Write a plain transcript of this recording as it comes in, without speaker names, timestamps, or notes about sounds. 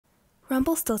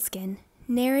Rumpelstiltskin,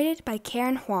 narrated by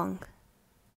Karen Huang.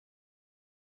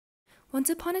 Once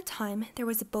upon a time, there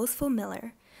was a boastful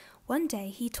miller. One day,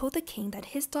 he told the king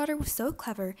that his daughter was so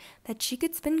clever that she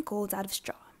could spin gold out of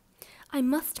straw. "I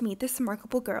must meet this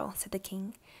remarkable girl," said the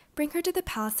king. "Bring her to the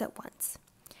palace at once."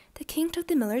 The king took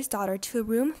the miller's daughter to a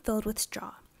room filled with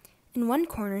straw. In one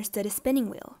corner stood a spinning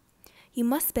wheel. "You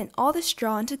must spin all the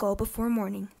straw into gold before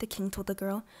morning," the king told the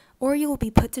girl, "or you will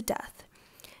be put to death."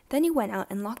 Then he went out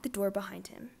and locked the door behind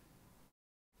him.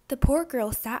 The poor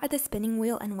girl sat at the spinning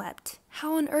wheel and wept.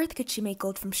 How on earth could she make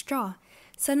gold from straw?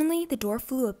 Suddenly the door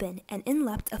flew open, and in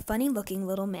leapt a funny-looking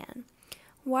little man.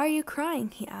 "Why are you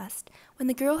crying?" he asked. When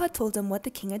the girl had told him what the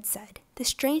king had said, the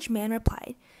strange man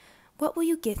replied, "What will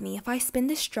you give me if I spin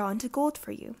this straw into gold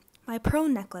for you?" "My pearl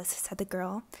necklace," said the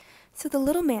girl. So the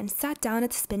little man sat down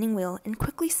at the spinning wheel and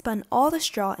quickly spun all the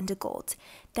straw into gold.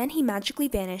 Then he magically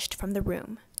vanished from the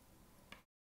room.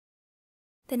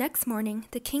 The next morning,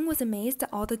 the king was amazed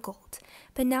at all the gold,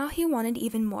 but now he wanted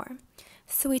even more.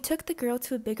 So he took the girl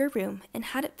to a bigger room and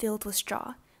had it filled with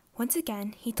straw. Once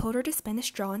again, he told her to spin the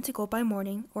straw into gold by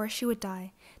morning, or she would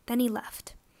die. Then he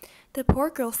left. The poor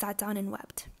girl sat down and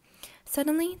wept.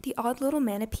 Suddenly, the odd little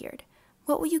man appeared.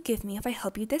 "What will you give me if I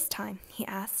help you this time?" he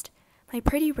asked. "My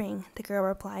pretty ring," the girl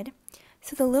replied.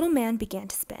 So the little man began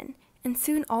to spin, and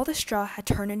soon all the straw had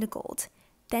turned into gold.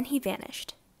 Then he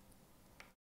vanished.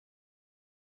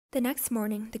 The next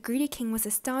morning, the greedy king was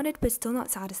astounded but still not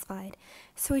satisfied,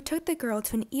 so he took the girl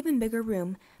to an even bigger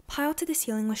room, piled to the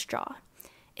ceiling with straw.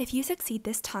 "If you succeed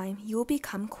this time, you will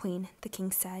become queen," the king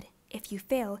said. "If you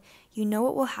fail, you know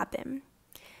what will happen."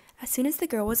 As soon as the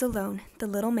girl was alone, the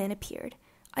little man appeared.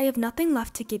 "I have nothing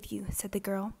left to give you," said the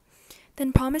girl.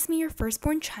 "Then promise me your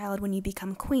firstborn child when you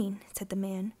become queen," said the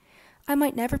man. "I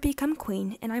might never become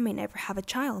queen, and I may never have a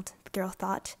child," the girl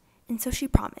thought, and so she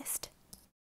promised.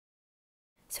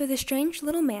 So the strange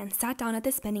little man sat down at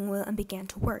the spinning wheel and began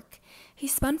to work. He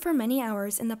spun for many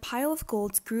hours, and the pile of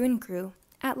gold grew and grew.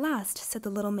 "At last," said the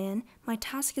little man, "my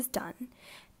task is done."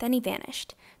 Then he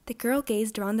vanished. The girl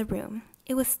gazed around the room.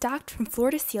 It was stacked from floor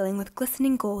to ceiling with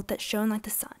glistening gold that shone like the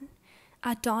sun.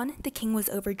 At dawn, the king was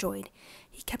overjoyed.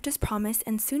 He kept his promise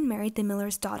and soon married the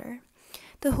miller's daughter.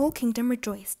 The whole kingdom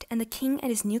rejoiced, and the king and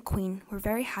his new queen were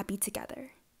very happy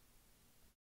together.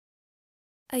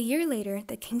 A year later,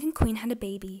 the king and queen had a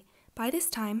baby. By this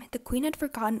time, the queen had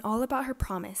forgotten all about her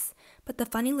promise, but the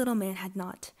funny little man had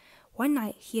not. One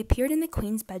night, he appeared in the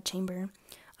queen's bedchamber.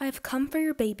 "I have come for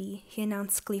your baby," he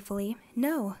announced gleefully.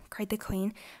 "No," cried the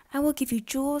queen, "I will give you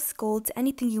jewels, gold,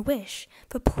 anything you wish,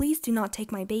 but please do not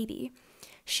take my baby."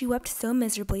 She wept so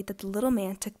miserably that the little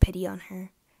man took pity on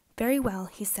her. "Very well,"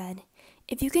 he said.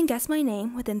 "If you can guess my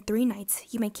name within 3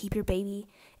 nights, you may keep your baby.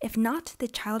 If not, the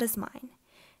child is mine."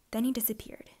 Then he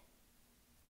disappeared.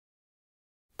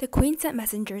 The queen sent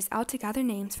messengers out to gather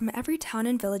names from every town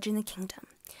and village in the kingdom.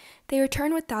 They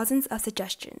returned with thousands of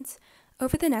suggestions.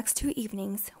 Over the next 2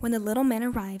 evenings, when the little man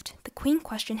arrived, the queen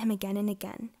questioned him again and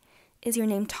again. "Is your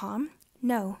name Tom?"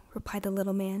 "No," replied the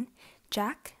little man.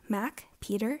 "Jack, Mac,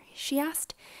 Peter?" she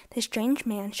asked. The strange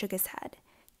man shook his head.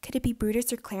 "Could it be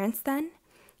Brutus or Clarence, then?"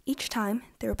 Each time,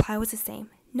 the reply was the same.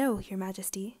 "No, your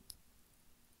majesty."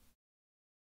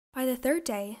 By the 3rd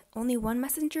day, only one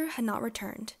messenger had not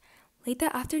returned. Late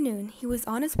that afternoon, he was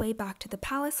on his way back to the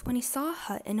palace when he saw a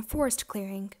hut in a forest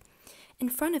clearing. In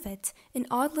front of it, an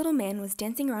odd little man was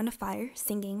dancing around a fire,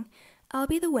 singing, "I'll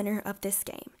be the winner of this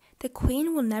game. The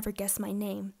queen will never guess my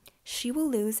name. She will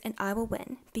lose and I will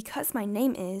win, because my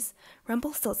name is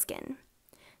Rumpelstiltskin."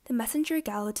 The messenger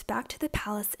galloped back to the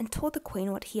palace and told the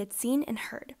queen what he had seen and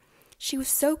heard. She was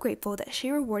so grateful that she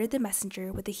rewarded the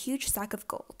messenger with a huge sack of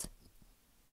gold.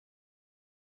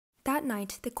 That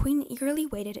night, the queen eagerly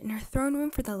waited in her throne room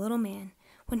for the little man.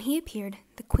 When he appeared,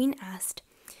 the queen asked,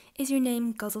 "Is your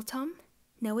name Guzzletum?"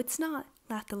 "No, it's not,"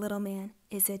 laughed the little man.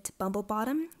 "Is it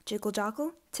Bumblebottom,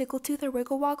 Jiggle-Joggle, Tickle-Tooth, or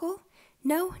Wiggle-Woggle?"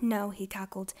 "No, no," he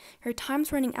cackled. "Your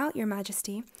time's running out, your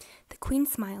majesty." The queen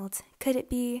smiled. "Could it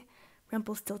be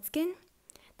Rumpelstiltskin?"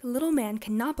 The little man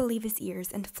could not believe his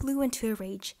ears and flew into a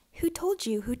rage. "Who told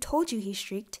you? Who told you?" he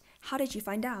shrieked. "How did you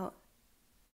find out?"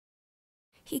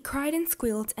 He cried and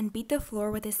squealed and beat the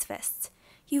floor with his fists.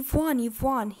 You've won,"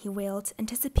 he wailed, and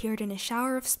disappeared in a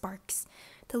shower of sparks.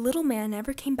 The little man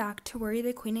never came back to worry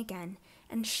the queen again,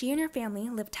 and she and her family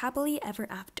lived happily ever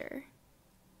after.